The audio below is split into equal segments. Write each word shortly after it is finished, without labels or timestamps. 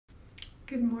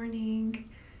Good morning.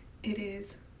 It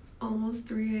is almost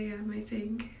 3 a.m. I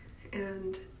think,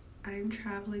 and I'm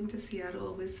traveling to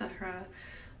Seattle with Zahra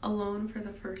alone for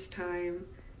the first time.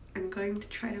 I'm going to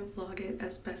try to vlog it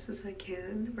as best as I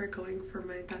can. We're going for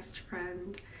my best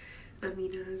friend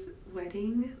Amina's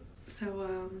wedding,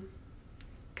 so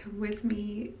come with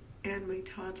me and my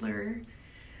toddler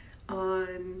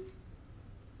on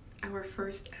our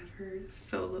first ever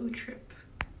solo trip.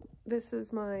 This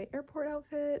is my airport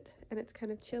outfit, and it's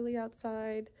kind of chilly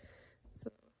outside, so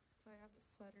I have the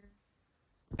sweater.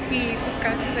 We just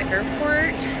got to the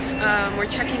airport. We're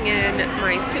checking in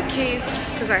my suitcase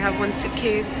because I have one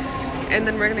suitcase, and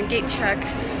then we're gonna gate check.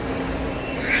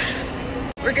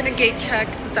 We're gonna gate check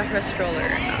Zahra's stroller.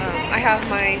 I have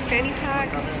my fanny pack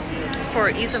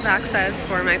for ease of access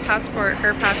for my passport,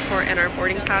 her passport, and our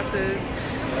boarding passes.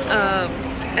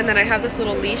 And then I have this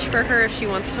little leash for her if she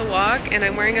wants to walk, and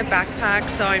I'm wearing a backpack,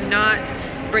 so I'm not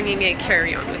bringing a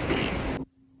carry-on with me.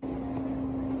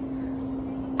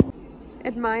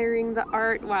 Admiring the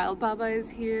art while Baba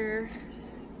is here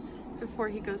before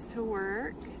he goes to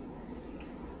work.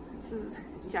 This is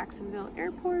Jacksonville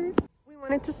Airport. We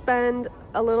wanted to spend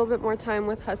a little bit more time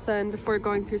with Hassan before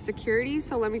going through security,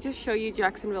 so let me just show you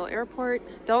Jacksonville Airport.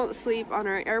 Don't sleep on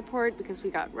our airport because we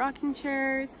got rocking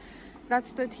chairs.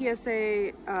 That's the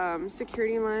TSA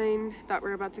security line that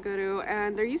we're about to go to,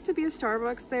 and there used to be a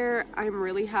Starbucks there. I'm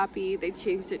really happy they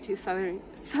changed it to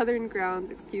Southern Grounds,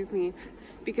 excuse me,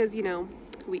 because, you know,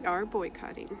 we are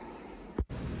boycotting.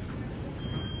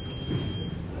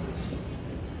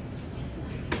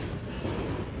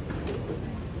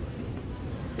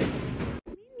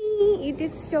 Mimi, you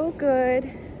did so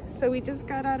good. So we just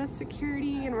got out of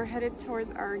security and we're headed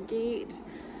towards our gate.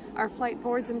 Our flight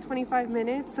boards in 25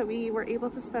 minutes, so we were able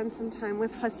to spend some time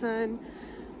with Hassan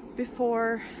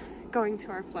before going to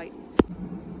our flight.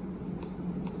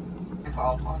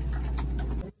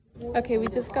 Okay, we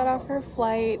just got off our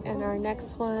flight and our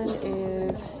next one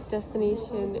is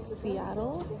destination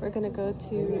Seattle. We're gonna go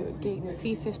to gate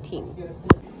C15.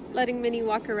 Letting Minnie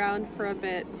walk around for a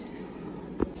bit.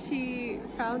 She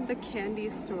found the candy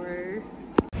store.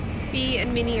 Bee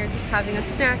and Minnie are just having a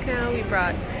snack now. We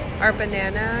brought our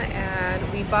banana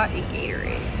and we bought a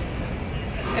Gatorade.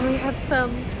 And we had some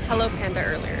Hello Panda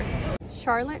earlier.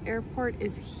 Charlotte Airport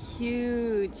is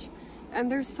huge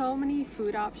and there's so many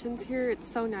food options here. It's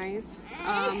so nice.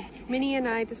 Minnie and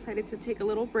I decided to take a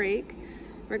little break.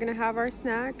 We're gonna have our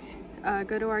snack,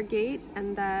 go to our gate,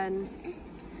 and then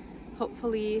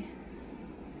hopefully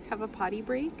have a potty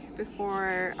break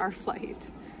before our flight.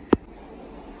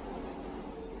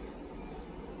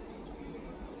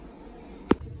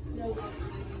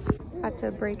 Had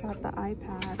to break out the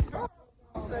iPad.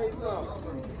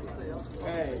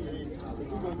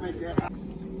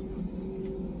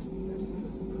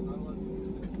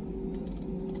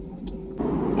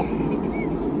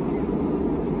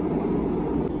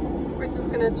 We're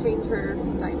just gonna change her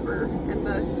diaper, and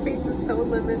the space is so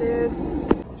limited.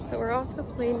 So we're off the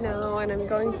plane now, and I'm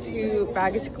going to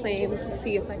baggage claim to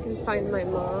see if I can find my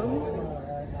mom.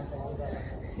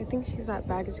 I think she's at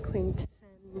baggage claim 10.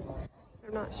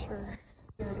 I'm not sure.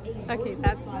 Okay,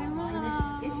 that's my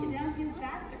mom.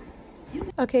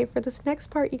 Okay, for this next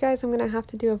part, you guys, I'm gonna have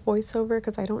to do a voiceover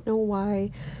because I don't know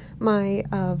why my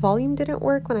volume didn't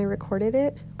work when I recorded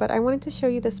it, but I wanted to show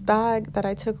you this bag that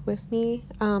I took with me.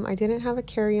 I didn't have a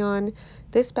carry-on.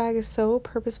 This bag is so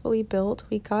purposefully built.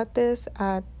 We got this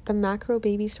at the Macro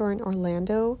Baby Store in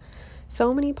Orlando.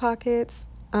 So many pockets,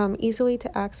 easily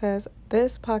to access.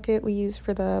 This pocket we use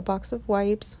for the box of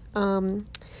wipes.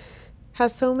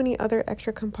 Has so many other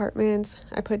extra compartments.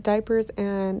 I put diapers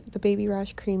and the baby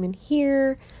rash cream in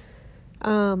here,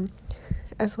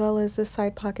 as well as this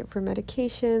side pocket for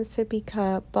medication, sippy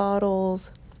cup,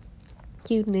 bottles,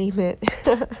 you name it.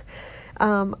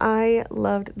 I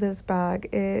loved this bag.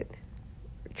 It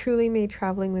truly made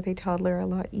traveling with a toddler a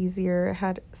lot easier. It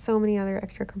had so many other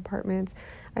extra compartments.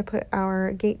 I put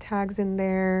our gate tags in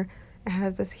there. It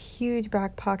has this huge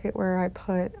back pocket where I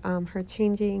put her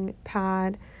changing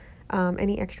pad,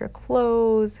 any extra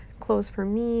clothes for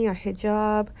me, a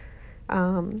hijab,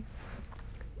 and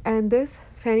this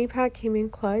fanny pack came in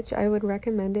clutch. I would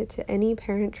recommend it to any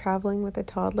parent traveling with a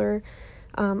toddler.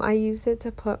 I used it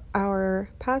to put our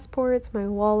passports, my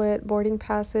wallet, boarding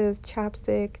passes,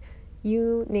 chapstick,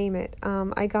 you name it.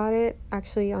 I got it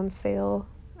actually on sale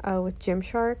with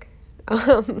Gymshark.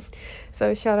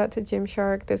 So shout out to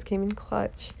Gymshark. This came in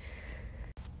clutch.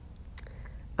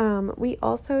 We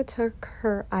also took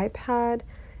her iPad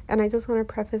And I just want to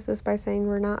preface this by saying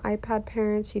we're not iPad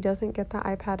parents. She doesn't get the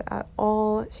iPad at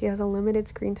all. She has a limited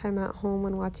screen time at home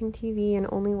when watching TV and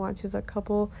only watches a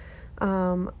couple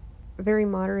very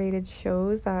moderated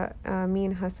shows that me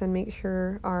and Hassan make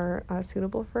sure are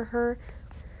suitable for her.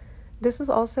 This is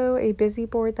also a busy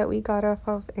board that we got off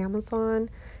of Amazon.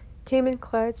 Came in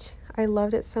clutch. I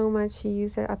loved it so much. She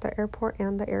used it at the airport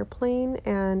and the airplane,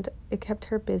 and it kept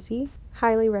her busy.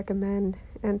 Highly recommend.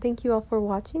 And thank you all for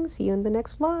watching. See you in the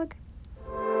next vlog.